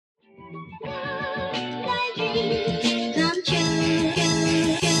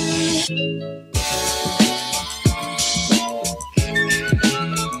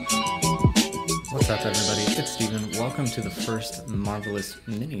welcome to the first Marvelous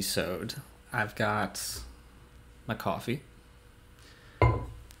Minisode. I've got my coffee, and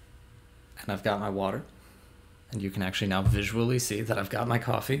I've got my water, and you can actually now visually see that I've got my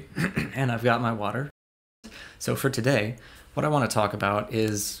coffee, and I've got my water. So for today, what I want to talk about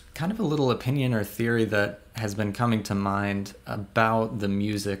is kind of a little opinion or theory that has been coming to mind about the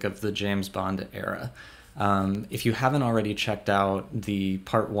music of the James Bond era. If you haven't already checked out the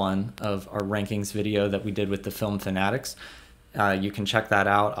part 1 of our rankings video that we did with the film fanatics, you can check that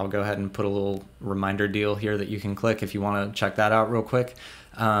out. I'll go ahead and put a little reminder deal here that you can click if you want to check that out real quick.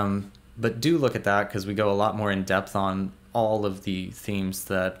 But do look at that because we go a lot more in depth on all of the themes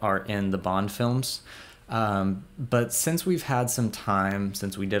that are in the Bond films. But since we've had some time,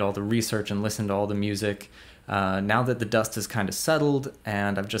 since we did all the research and listened to all the music, now that the dust has kind of settled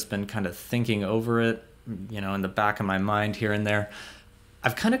and I've just been kind of thinking over it, you know, in the back of my mind here and there,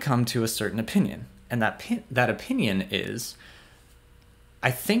 I've kind of come to a certain opinion. And that opinion is,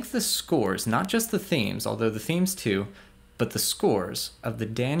 I think the scores, not just the themes, although the themes too, but the scores of the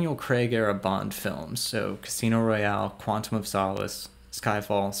Daniel Craig era Bond films, so Casino Royale, Quantum of Solace,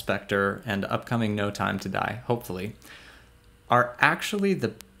 Skyfall, Spectre, and upcoming No Time to Die, hopefully, are actually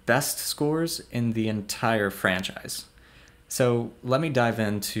the best scores in the entire franchise. So let me dive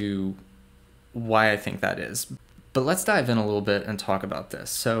into why I think that is. But let's dive in a little bit and talk about this.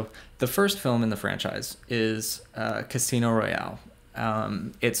 So the first film in the franchise is Casino Royale.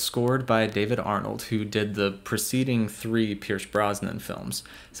 It's scored by David Arnold, who did the preceding 3 Pierce Brosnan films.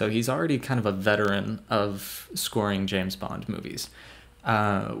 So he's already kind of a veteran of scoring James Bond movies.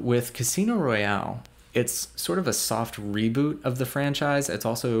 With Casino Royale, it's sort of a soft reboot of the franchise. It's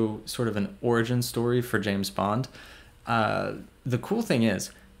also sort of an origin story for James Bond. The cool thing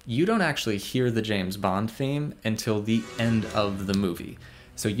is, you don't actually hear the James Bond theme until the end of the movie.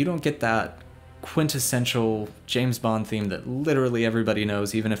 So you don't get that quintessential James Bond theme that literally everybody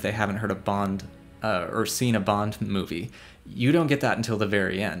knows, even if they haven't heard a Bond or seen a Bond movie. You don't get that until the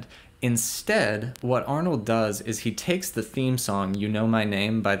very end. Instead, what Arnold does is he takes the theme song, You Know My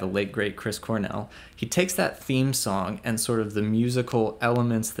Name by the late great Chris Cornell. He takes that theme song and sort of the musical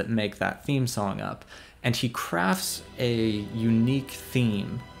elements that make that theme song up, and he crafts a unique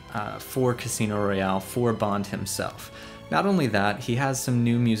theme for Casino Royale for Bond himself. Not only that, he has some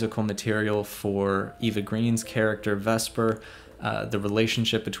new musical material for Eva Green's character Vesper, the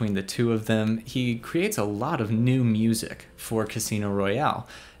relationship between the two of them. He creates a lot of new music for Casino Royale,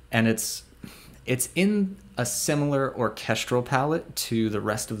 and it's in a similar orchestral palette to the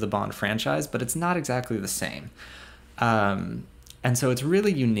rest of the Bond franchise, but it's not exactly the same. And so it's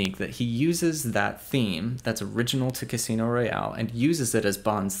really unique that he uses that theme that's original to Casino Royale and uses it as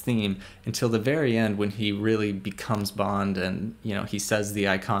Bond's theme until the very end when he really becomes Bond and, you know, he says the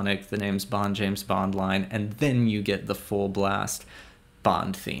iconic, the name's Bond, James Bond line, and then you get the full blast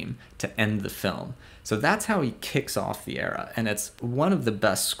Bond theme to end the film. So that's how he kicks off the era, and it's one of the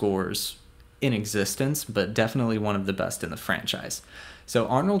best scores in existence, but definitely one of the best in the franchise. So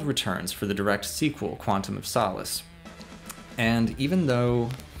Arnold returns for the direct sequel, Quantum of Solace. And even though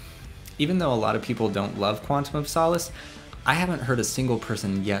a lot of people don't love Quantum of Solace, I haven't heard a single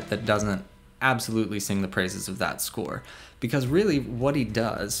person yet that doesn't absolutely sing the praises of that score. Because really what he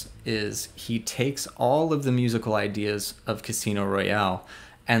does is he takes all of the musical ideas of Casino Royale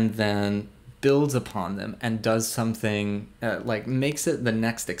and then builds upon them and does something like makes it the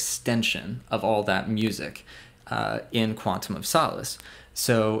next extension of all that music in Quantum of Solace.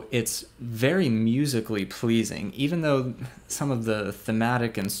 So it's very musically pleasing, even though some of the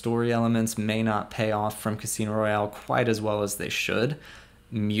thematic and story elements may not pay off from Casino Royale quite as well as they should.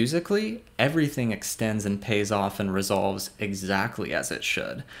 Musically, everything extends and pays off and resolves exactly as it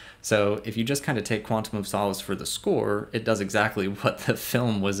should. So if you just kind of take Quantum of Solace for the score, it does exactly what the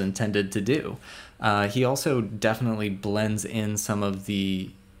film was intended to do. He also definitely blends in some of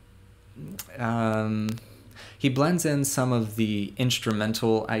the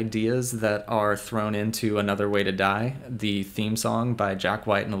instrumental ideas that are thrown into Another Way to Die, the theme song by Jack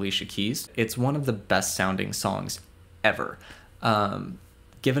White and Alicia Keys. It's one of the best sounding songs ever.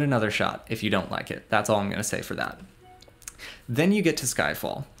 Give it another shot if you don't like it. That's all I'm going to say for that. Then you get to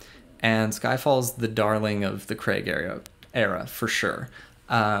Skyfall, and Skyfall's the darling of the Craig era for sure.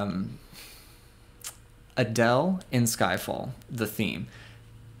 Adele in Skyfall, the theme.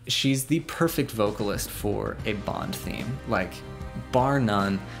 She's the perfect vocalist for a Bond theme. Like, bar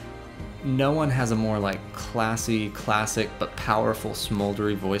none, no one has a more like classy, classic, but powerful,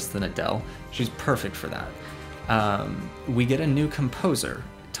 smoldery voice than Adele. She's perfect for that. We get a new composer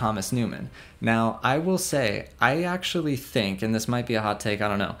Thomas Newman. Now, I will say, I actually think, and this might be a hot take, I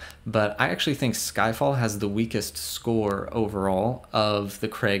don't know, but I actually think Skyfall has the weakest score overall of the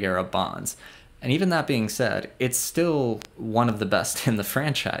Craig-era Bonds. And even that being said, it's still one of the best in the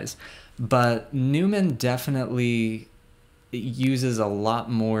franchise. But Newman definitely uses a lot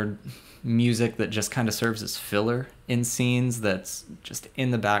more music that just kind of serves as filler in scenes that's just in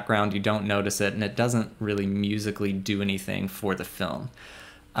the background, you don't notice it, and it doesn't really musically do anything for the film.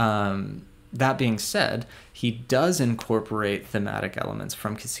 That being said, he does incorporate thematic elements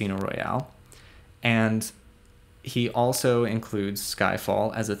from Casino Royale, and he also includes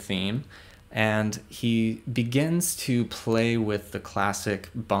Skyfall as a theme, and he begins to play with the classic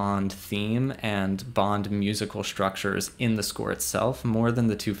Bond theme and Bond musical structures in the score itself more than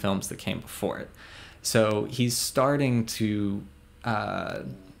the two films that came before it. So he's starting to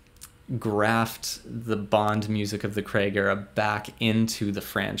graft the Bond music of the Craig era back into the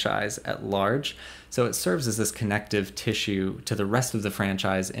franchise at large. So it serves as this connective tissue to the rest of the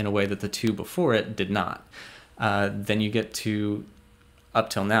franchise in a way that the two before it did not. Then you get to, up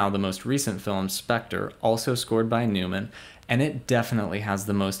till now, the most recent film, Spectre, also scored by Newman, and it definitely has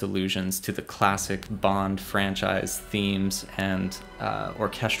the most allusions to the classic Bond franchise themes and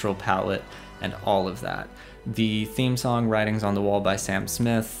orchestral palette and all of that. The theme song, Writings on the Wall by Sam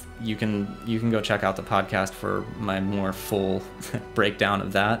Smith, you can go check out the podcast for my more full breakdown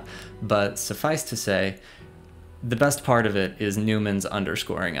of that, but suffice to say, the best part of it is Newman's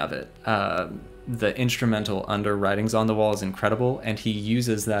underscoring of it. The instrumental under Writings on the Wall is incredible, and he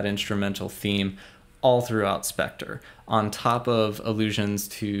uses that instrumental theme all throughout Spectre, on top of allusions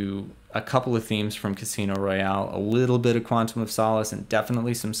to a couple of themes from Casino Royale, a little bit of Quantum of Solace, and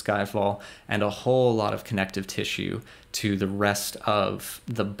definitely some Skyfall, and a whole lot of connective tissue to the rest of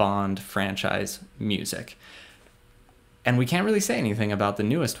the Bond franchise music. And we can't really say anything about the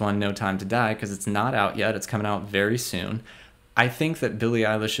newest one, No Time to Die, because it's not out yet. It's coming out very soon. I think that Billie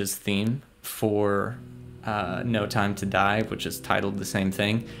Eilish's theme for No Time to Die, which is titled the same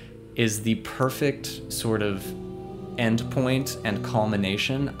thing, is the perfect sort of end point and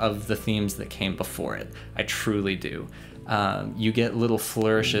culmination of the themes that came before it. I truly do. You get little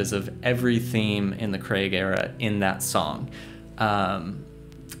flourishes of every theme in the Craig era in that song.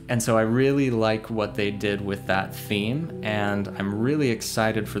 And so I really like what they did with that theme, and I'm really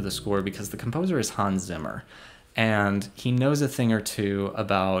excited for the score because the composer is Hans Zimmer, and he knows a thing or two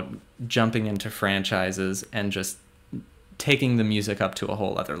about jumping into franchises and just taking the music up to a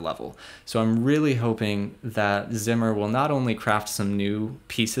whole other level. So I'm really hoping that Zimmer will not only craft some new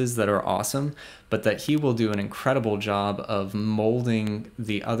pieces that are awesome, but that he will do an incredible job of molding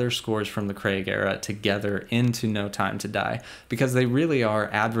the other scores from the Craig era together into No Time to Die, because they really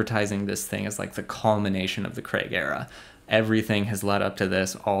are advertising this thing as like the culmination of the Craig era. Everything has led up to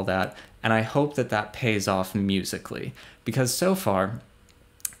this, all that, and I hope that that pays off musically, because so far,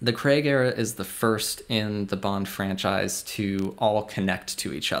 the Craig era is the first in the Bond franchise to all connect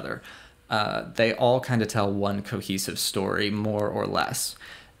to each other. They all kind of tell one cohesive story, more or less.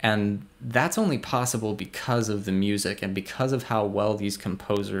 And that's only possible because of the music and because of how well these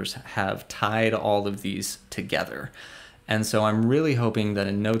composers have tied all of these together. And so I'm really hoping that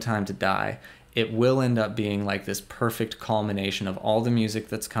in No Time to Die, it will end up being like this perfect culmination of all the music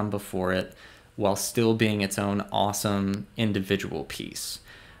that's come before it, while still being its own awesome individual piece.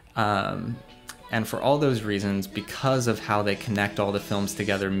 And for all those reasons, because of how they connect all the films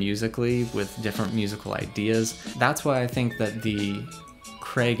together musically with different musical ideas, that's why I think that the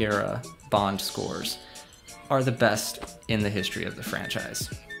Craig era Bond scores are the best in the history of the franchise.